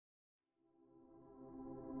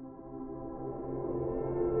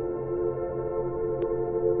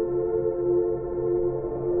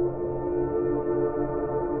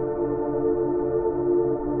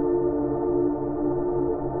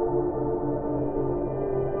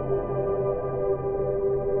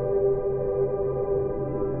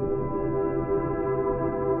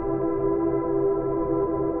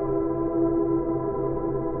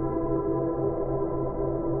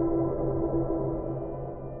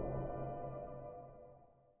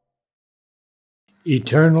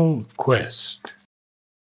Eternal Quest.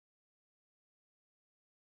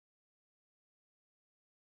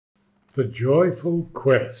 The Joyful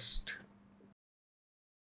Quest.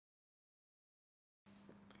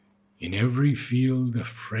 In every field a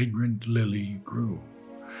fragrant lily grew,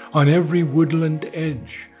 on every woodland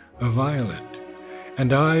edge a violet,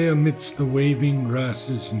 and I amidst the waving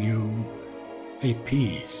grasses knew a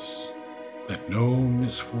peace that no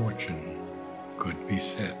misfortune could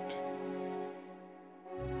beset.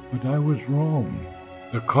 But I was wrong,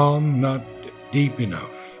 the calm not deep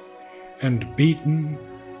enough, and beaten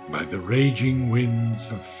by the raging winds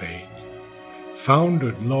of fate,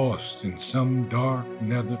 foundered lost in some dark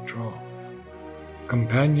nether trough,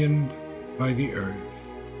 companioned by the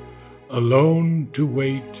earth, alone to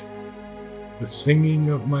wait the singing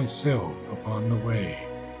of myself upon the way,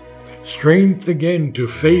 strength again to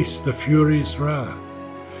face the Fury's wrath,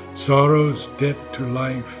 sorrow's debt to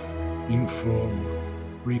life in full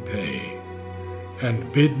repay,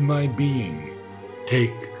 and bid my being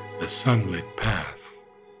take the sunlit path.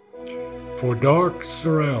 For dark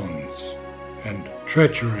surrounds and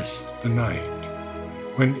treacherous the night,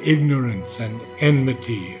 when ignorance and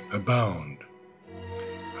enmity abound,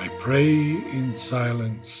 I pray in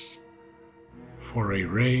silence for a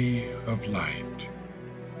ray of light.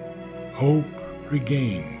 Hope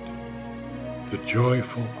regained, the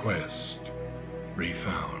joyful quest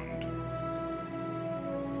refound.